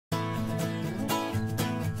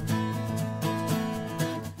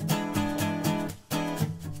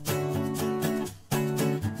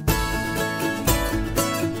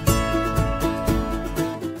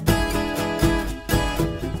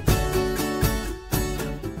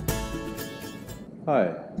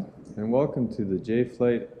Hi, and welcome to the Jay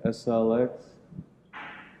Flight SLX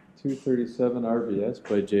 237RBS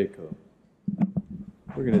by Jayco.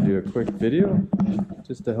 We're going to do a quick video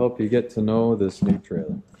just to help you get to know this new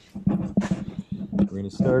trailer. We're going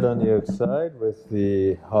to start on the outside with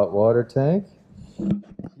the hot water tank.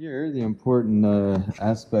 Here, the important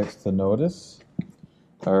aspects to notice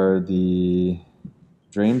are the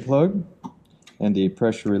drain plug and the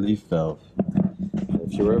pressure relief valve.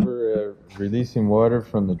 If you're ever releasing water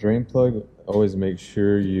from the drain plug, always make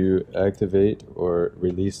sure you activate or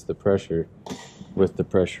release the pressure with the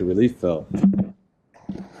pressure relief valve.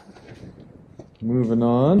 Moving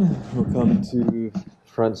on, we'll come to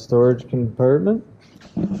front storage compartment.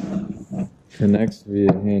 Connects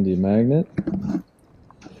via handy magnet.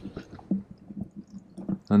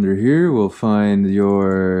 Under here we'll find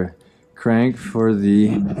your crank for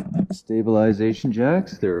the stabilization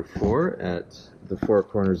jacks. There are 4 at the 4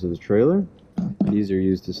 corners of the trailer. These are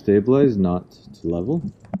used to stabilize, not to level.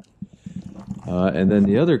 And then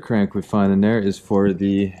the other crank we find in there is for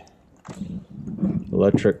the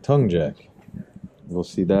electric tongue jack. We'll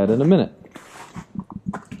see that in a minute.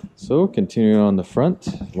 So continuing on the front,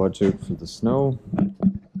 watch out for the snow.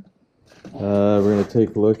 We're going to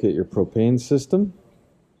take a look at your propane system.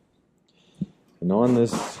 And on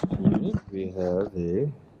this unit we have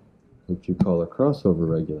what you call a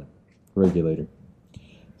crossover regulator.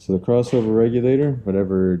 So the crossover regulator,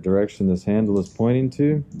 whatever direction this handle is pointing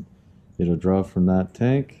to, it'll draw from that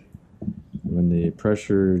tank. When the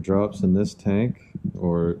pressure drops in this tank,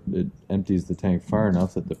 or it empties the tank far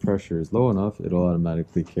enough that the pressure is low enough, it'll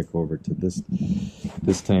automatically kick over to this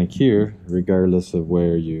tank here, regardless of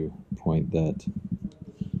where you point that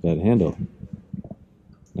handle.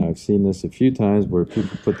 Now I've seen this a few times where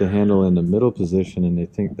people put the handle in the middle position and they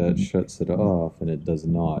think that shuts it off, and it does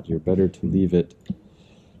not. You're better to leave it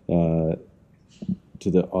to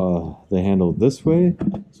the handle this way.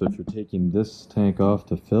 So if you're taking this tank off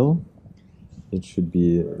to fill, it should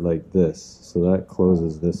be like this. So that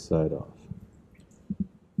closes this side off.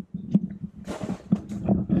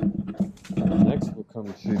 Next we'll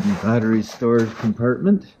come to the battery storage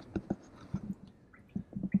compartment.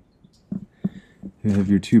 You have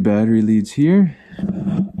your 2 battery leads here.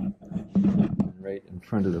 Right in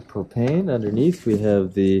front of the propane. Underneath we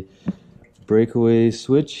have the breakaway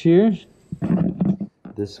switch here.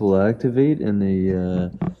 This will activate in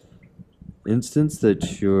the instance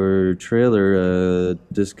that your trailer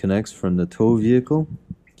disconnects from the tow vehicle.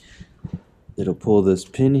 It'll pull this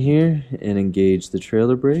pin here and engage the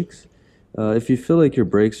trailer brakes. If you feel like your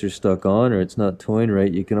brakes are stuck on or it's not towing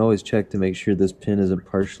right, you can always check to make sure this pin isn't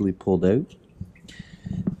partially pulled out.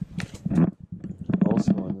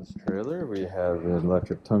 Also on this trailer we have an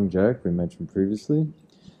electric tongue jack we mentioned previously.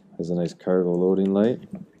 Has a nice cargo loading light.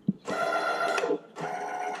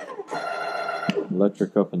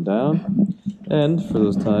 Electric up and down. And for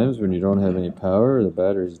those times when you don't have any power or the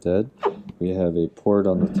battery's dead, we have a port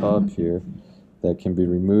on the top here that can be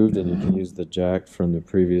removed, and you can use the jack from the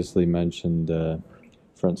previously mentioned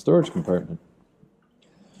front storage compartment.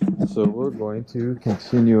 So we're going to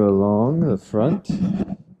continue along the front.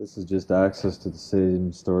 This is just access to the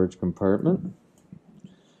same storage compartment.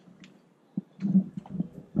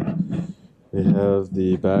 We have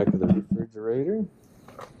the back of the refrigerator.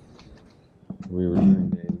 We were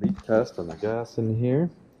doing a leak test on the gas in here.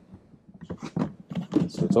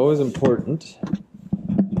 So it's always important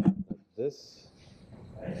that this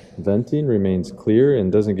venting remains clear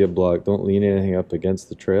and doesn't get blocked. Don't lean anything up against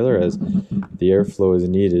the trailer, as the airflow is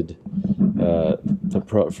needed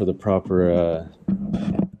for the proper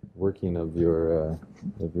working of your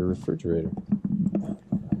refrigerator.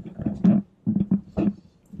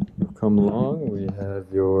 Come along, we have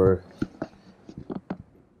your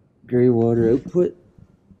gray water output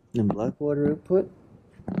and black water output.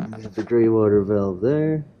 We have the gray water valve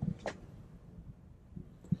there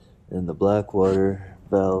and the black water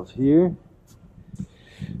valve here.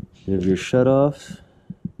 You have your shutoff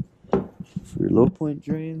for your low point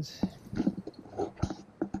drains.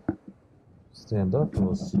 Stand up and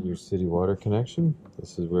we'll see your city water connection.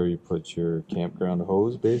 This is where you put your campground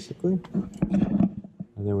hose basically.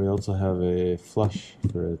 And then we also have a flush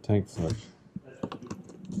for a tank flush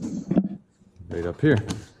right up here.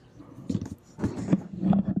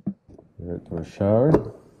 We're at our shower.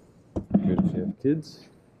 Good if you have kids.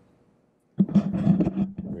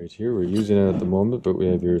 Right here, we're using it at the moment, but we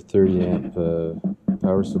have your 30 amp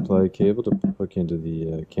power supply cable to hook into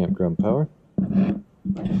the campground power. And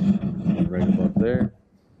right above there,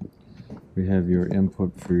 we have your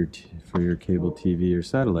input for your cable TV or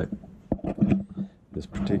satellite. This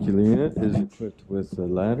particular unit is equipped with a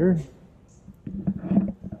ladder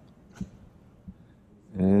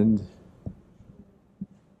and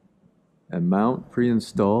a mount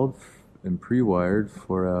pre-installed and pre-wired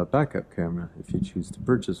for a backup camera if you choose to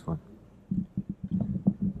purchase one.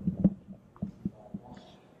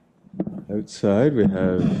 Outside we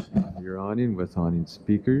have your awning with awning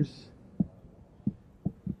speakers,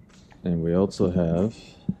 and we also have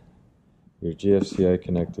your GFCI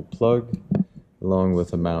connected plug along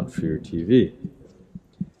with a mount for your TV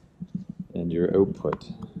and your output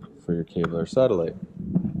for your cable or satellite.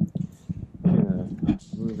 I'm going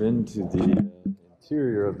to move into the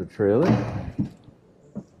interior of the trailer.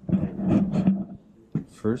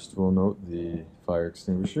 First we'll note the fire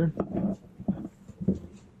extinguisher.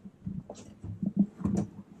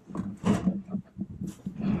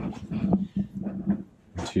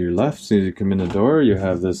 To your left, as soon as you come in the door, you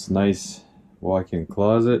have this nice walk-in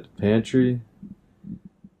closet, pantry.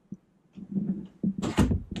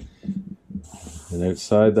 And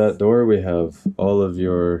outside that door we have all of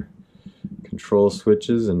your control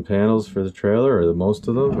switches and panels for the trailer, or the most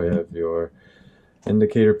of them. We have your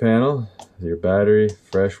indicator panel, your battery,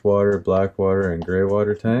 fresh water, black water, and gray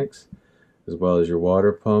water tanks, as well as your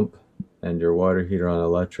water pump and your water heater on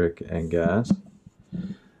electric and gas.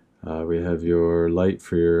 We have your light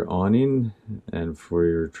for your awning and for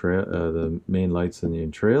your the main lights in the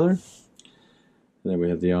trailer. And then we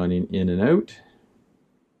have the awning in and out.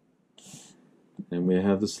 And we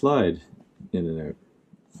have the slide in and out.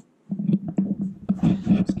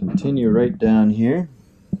 Let's continue right down here.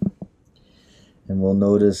 And we'll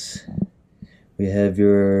notice we have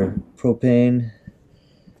your propane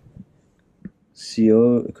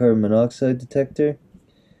CO, carbon monoxide detector,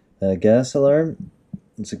 gas alarm.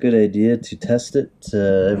 It's a good idea to test it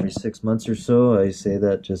every 6 months or so. I say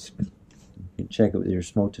that just check it with your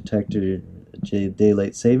smoke detector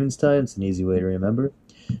daylight savings time. It's an easy way to remember.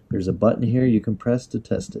 There's a button here you can press to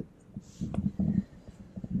test it.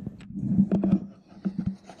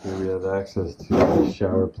 Here we have access to the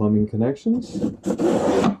shower plumbing connections.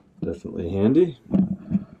 Definitely handy.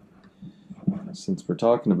 Since we're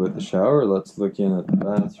talking about the shower, let's look in at the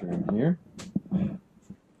bathroom here.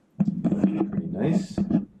 Pretty nice.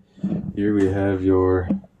 Here we have your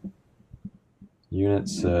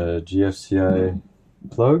unit's GFCI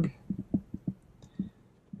plug.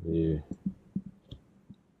 You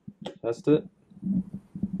test it.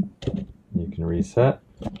 You can reset.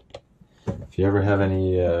 If you ever have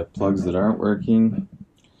any plugs that aren't working,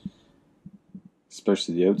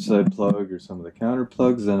 especially the outside plug or some of the counter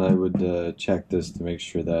plugs, then I would check this to make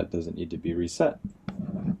sure that doesn't need to be reset.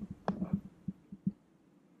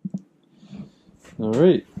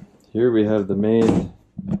 Alright, here we have the main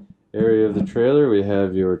area of the trailer. We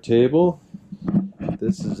have your table.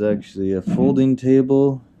 This is actually a folding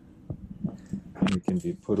table. It can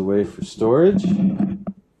be put away for storage.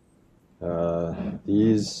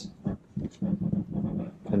 These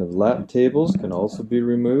kind of lap tables can also be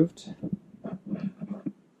removed.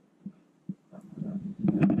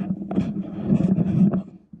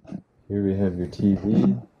 Here we have your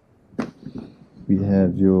TV. We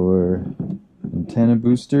have your antenna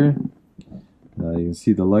booster. You can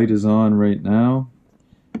see the light is on right now.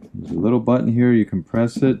 There's a little button here, you can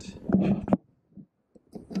press it.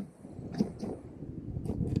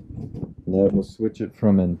 That will switch it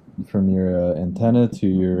from your antenna to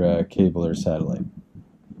your cable or satellite.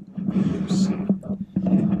 Oops.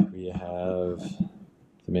 We have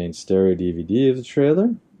the main stereo DVD of the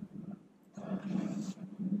trailer.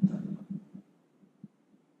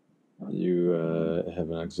 You have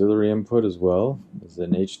an auxiliary input as well as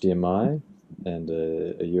an HDMI and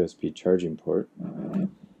a USB charging port.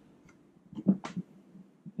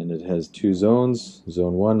 And it has two zones.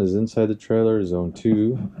 Zone 1 is inside the trailer. Zone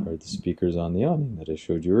 2 are the speakers on the awning that I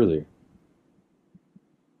showed you earlier.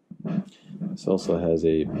 This also has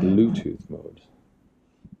a Bluetooth mode.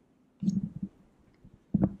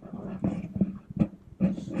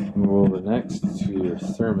 Move over next to your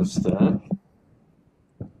thermostat.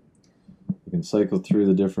 You can cycle through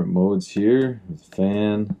the different modes here with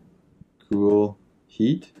fan, cool,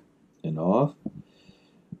 heat, and off.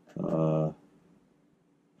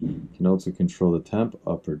 You can also control the temp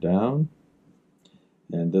up or down,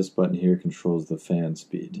 and this button here controls the fan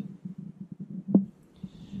speed.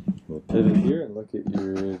 We'll pivot here and look at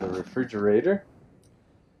the refrigerator.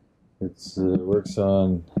 It works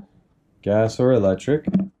on gas or electric.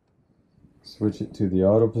 Switch it to the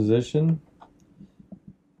auto position,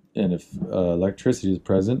 and if electricity is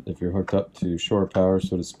present, if you're hooked up to shore power,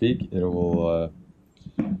 so to speak, it will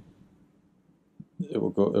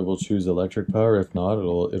choose electric power. If not,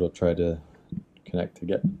 it'll try to connect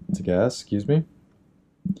to gas. Excuse me.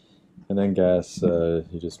 And then gas,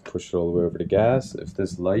 you just push it all the way over to gas. If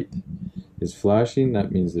this light is flashing,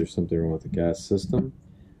 that means there's something wrong with the gas system.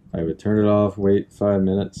 I would turn it off, wait 5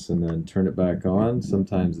 minutes, and then turn it back on.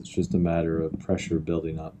 Sometimes it's just a matter of pressure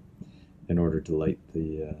building up in order to light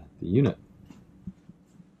the unit.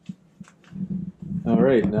 All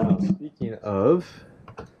right, now speaking of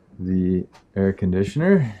the air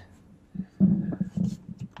conditioner,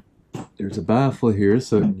 there's a baffle here,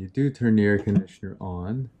 so when you do turn the air conditioner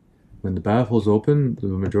on, when the baffle's open, the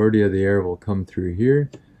majority of the air will come through here,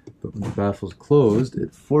 but when the baffle's closed,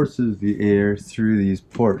 it forces the air through these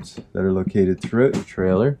ports that are located throughout the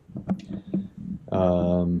trailer.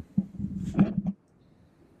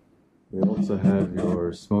 We also have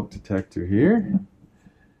your smoke detector here.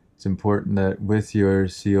 It's important that with your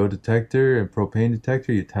CO detector and propane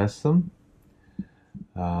detector, you test them.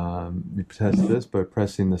 You test this by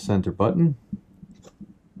pressing the center button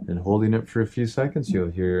and holding it for a few seconds. You'll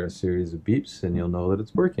hear a series of beeps and you'll know that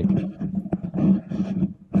it's working.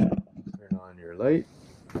 Turn on your light.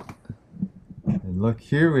 And look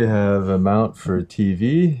here, we have a mount for a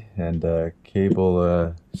TV and a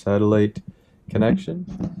cable satellite connection.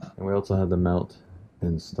 And we also have the mount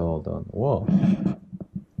installed on the wall.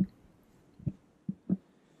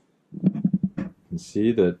 You can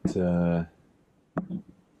see that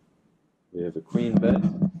we have a queen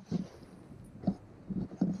bed.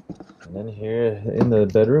 And then here in the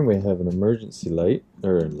bedroom we have an emergency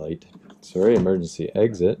emergency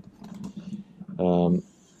exit.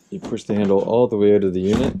 You push the handle all the way out of the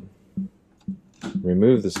unit,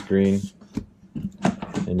 remove the screen,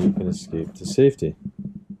 and you can escape to safety.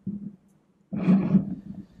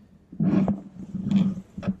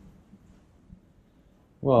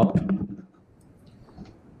 Well,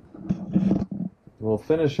 we'll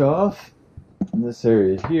finish off in this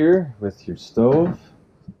area here with your stove.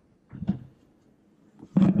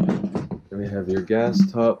 We have your gas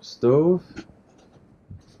top stove.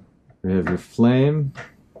 We have your flame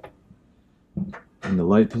in the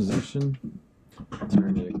light position.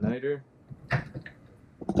 Turn the igniter.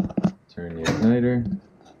 Turn the igniter.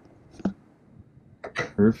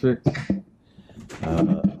 Perfect.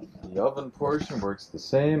 The oven portion works the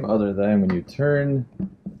same, other than when you turn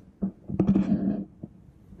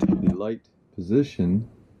the light position,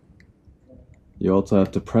 you also have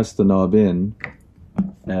to press the knob in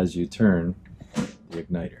as you turn the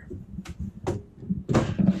igniter.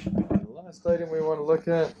 The last item we want to look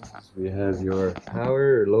at is we have your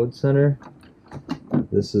power or load center.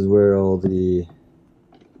 This is where all the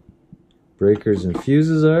breakers and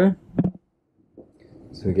fuses are.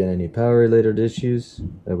 So again, any power related issues,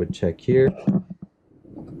 I would check here. I'm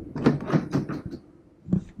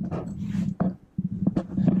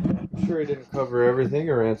sure I didn't cover everything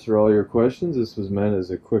or answer all your questions. This was meant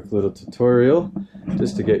as a quick little tutorial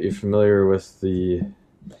just to get you familiar with the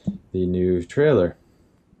new trailer.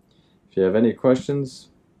 If you have any questions,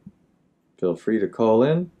 feel free to call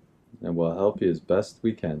in and we'll help you as best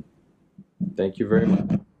we can. Thank you very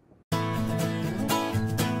much.